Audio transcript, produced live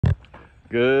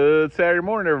Good Saturday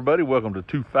morning, everybody. Welcome to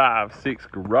 256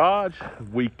 Garage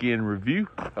Weekend Review.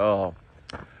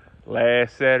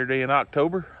 Last Saturday in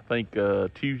October. I think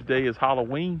Tuesday is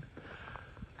Halloween.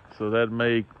 So that'd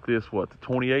make this, the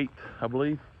 28th, I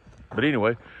believe. But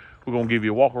anyway, we're going to give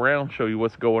you a walk around, show you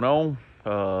what's going on.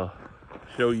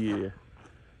 Show you,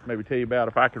 maybe tell you about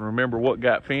if I can remember what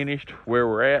got finished, where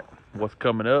we're at, what's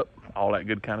coming up, all that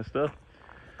good kind of stuff.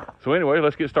 So anyway,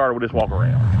 let's get started with this walk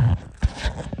around.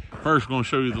 First, I'm going to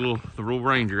show you the little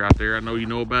Ranger out there. I know you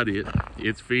know about it.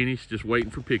 It's finished, just waiting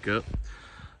for pickup.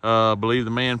 I believe the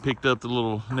man picked up the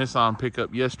little Nissan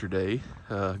pickup yesterday.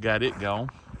 Got it gone.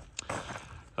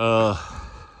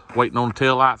 Waiting on the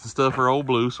tail lights and stuff for Old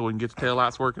Blue so we can get the tail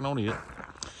lights working on it.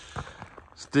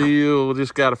 Still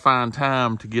just got to find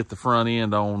time to get the front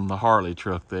end on the Harley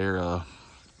truck there.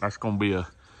 That's going to be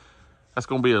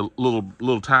a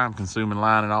little time consuming,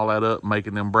 lining all that up,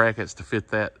 making them brackets to fit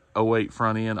that 08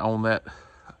 front end on that,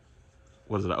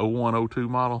 what is it, 01, 02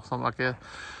 model, something like that.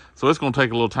 So it's going to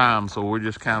take a little time, so we're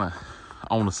just kind of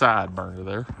on the side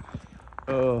burner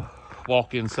there.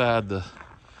 Walk inside the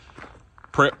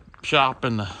prep shop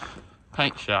and the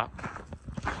paint shop.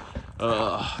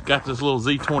 Got this little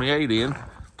Z28 in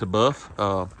to buff.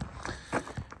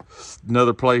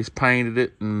 Another place painted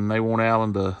it, and they want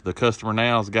Alan to, the customer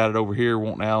now has got it over here,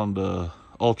 wanting Alan to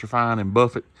ultrafine and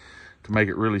buff it to make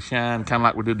it really shine, kind of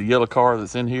like we did the yellow car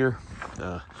that's in here. If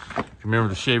you remember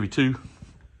the Chevy 2,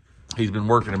 he's been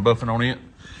working and buffing on it.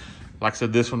 Like I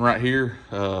said, this one right here,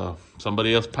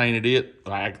 somebody else painted it.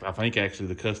 I think actually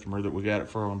the customer that we got it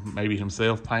from, maybe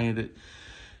himself painted it,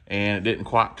 and it didn't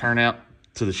quite turn out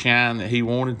to the shine that he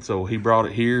wanted, so he brought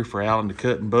it here for Alan to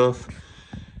cut and buff.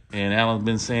 And Alan's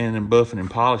been sanding and buffing and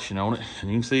polishing on it,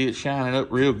 and you can see it shining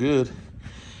up real good.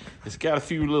 It's got a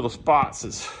few little spots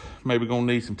that's maybe gonna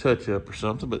need some touch up or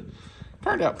something, but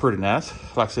turned out pretty nice.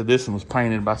 Like I said, this one was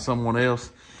painted by someone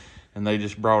else, and they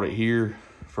just brought it here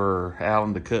for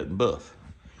Alan to cut and buff.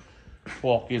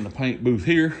 Walk in the paint booth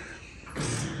here.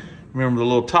 Remember the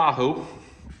little Tahoe?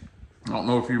 I don't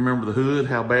know if you remember the hood,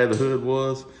 how bad the hood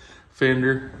was,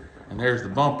 fender, and there's the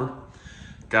bumper.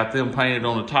 Got them painted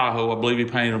on the Tahoe. I believe he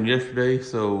painted them yesterday,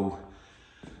 so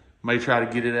may try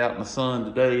to get it out in the sun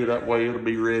today. That way it'll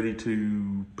be ready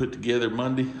to put together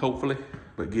Monday, hopefully.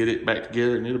 But get it back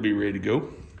together and it'll be ready to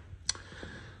go.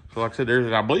 So like I said,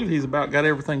 I believe he's about got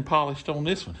everything polished on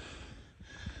this one.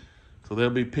 So they'll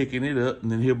be picking it up,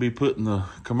 and then he'll be putting the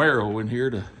Camaro in here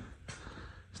to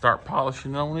start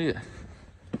polishing on it.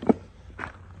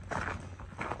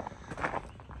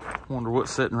 Wonder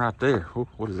what's sitting right there. Ooh,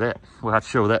 what is that? We'll have to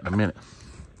show that in a minute.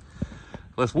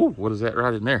 What is that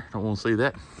right in there? Don't want to see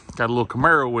that. Got a little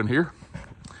Camaro in here.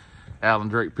 Alan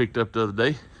Drake picked up the other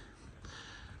day.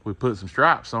 We put some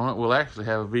stripes on it. We'll actually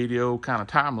have a video kind of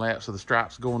time lapse of the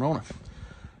stripes going on it.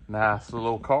 Nice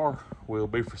little car. Will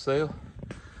be for sale.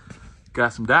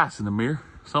 Got some dice in the mirror.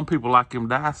 Some people like them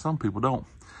dice, some people don't.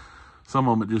 Some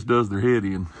of them it just does their head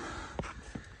in.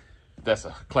 That's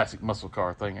a classic muscle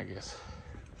car thing, I guess.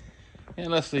 And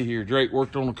let's see here, Drake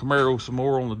worked on the Camaro some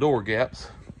more on the door gaps.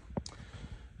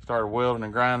 Started welding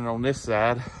and grinding on this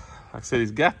side. Like I said,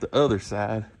 he's got the other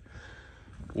side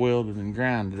welded and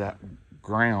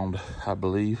ground, I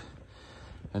believe.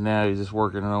 And now he's just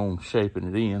working on shaping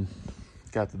it in.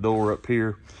 Got the door up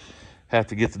here. Have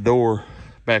to get the door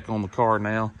back on the car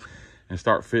now and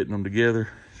start fitting them together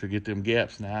to get them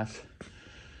gaps nice.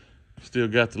 Still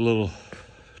got the little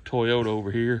Toyota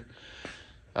over here.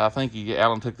 I think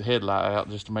Alan took the headlight out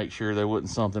just to make sure there wasn't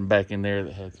something back in there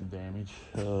that had some damage.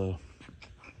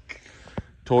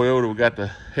 Toyota, we got the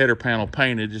header panel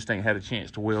painted, just ain't had a chance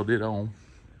to weld it on.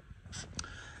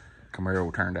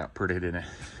 Camaro turned out pretty, didn't it?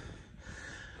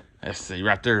 Let's see,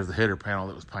 right there's the header panel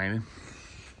that was painted.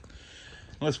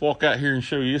 Let's walk out here and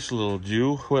show you this little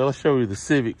jewel. Well, let's show you the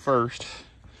Civic first.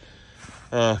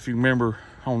 If you remember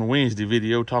on the Wednesday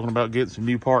video talking about getting some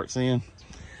new parts in,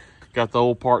 got the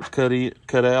old parts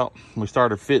cut out. We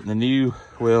started fitting the new.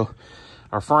 Well,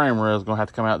 our frame rail is going to have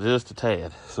to come out just a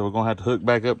tad. So we're going to have to hook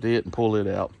back up to it and pull it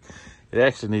out. It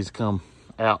actually needs to come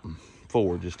out and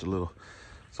forward just a little.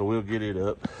 So we'll get it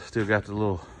up. Still got the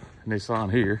little Nissan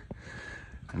here.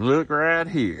 And look right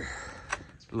here.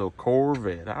 A little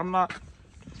Corvette. I'm not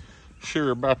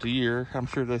sure about the year. I'm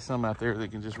sure there's some out there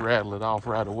that can just rattle it off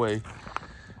right away.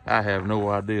 I have no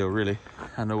idea, really.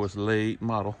 I know it's a late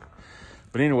model.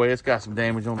 But anyway, it's got some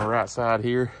damage on the right side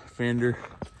here. Fender,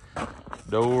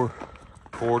 door,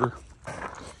 quarter.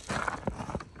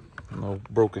 No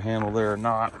broken handle there or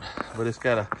not. But it's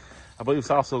got I believe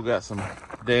it's also got some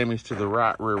damage to the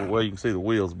right rear. Well, you can see the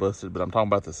wheels busted, but I'm talking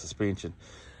about the suspension.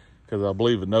 because I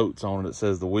believe the notes on it, it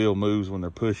says the wheel moves when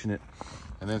they're pushing it.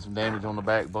 And then some damage on the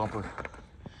back bumper.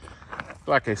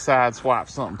 Like they side swapped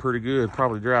something pretty good,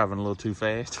 probably driving a little too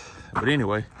fast. But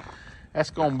anyway, that's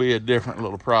gonna be a different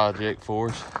little project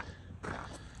for us.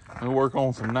 We work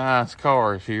on some nice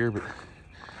cars here, but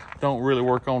don't really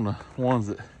work on the ones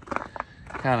that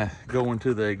kind of go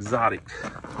into the exotic,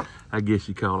 I guess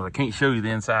you call it. I can't show you the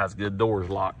inside's good. Doors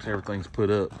locked, everything's put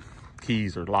up.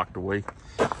 Keys are locked away.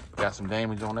 Got some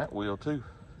damage on that wheel too.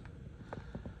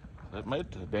 That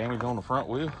made the damage on the front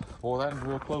wheel. Boy, that was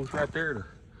real close right there to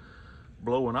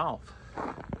blowing off.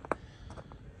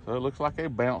 So it looks like they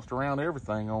bounced around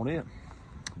everything on it.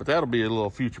 But that'll be a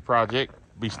little future project.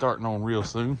 Be starting on real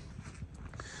soon.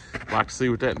 Like to see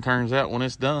what that turns out when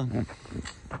it's done.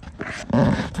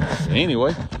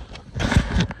 Anyway,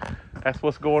 that's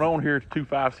what's going on here at the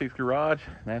 256 Garage.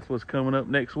 That's what's coming up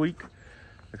next week.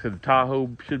 Like I said, the Tahoe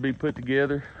should be put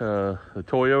together. The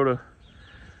Toyota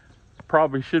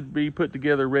probably should be put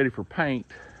together ready for paint,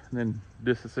 and then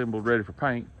disassembled ready for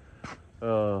paint.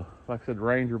 Like I said, the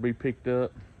Ranger will be picked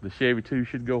up. The Chevy 2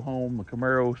 should go home. The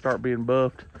Camaro will start being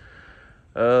buffed.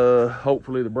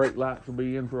 Hopefully the brake lights will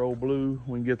be in for Old Blue.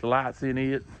 We can get the lights in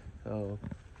it.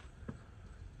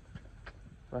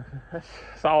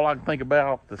 That's all I can think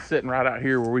about. That's sitting right out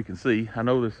here where we can see. I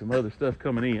know there's some other stuff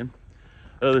coming in.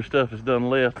 Other stuff is done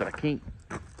left that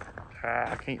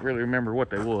I can't really remember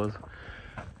what they was.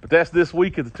 But that's this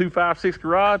week at the 256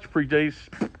 Garage.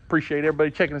 Appreciate everybody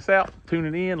checking us out,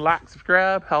 tuning in, like,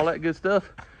 subscribe, all that good stuff.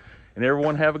 And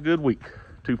everyone have a good week.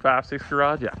 256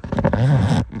 Garage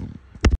out.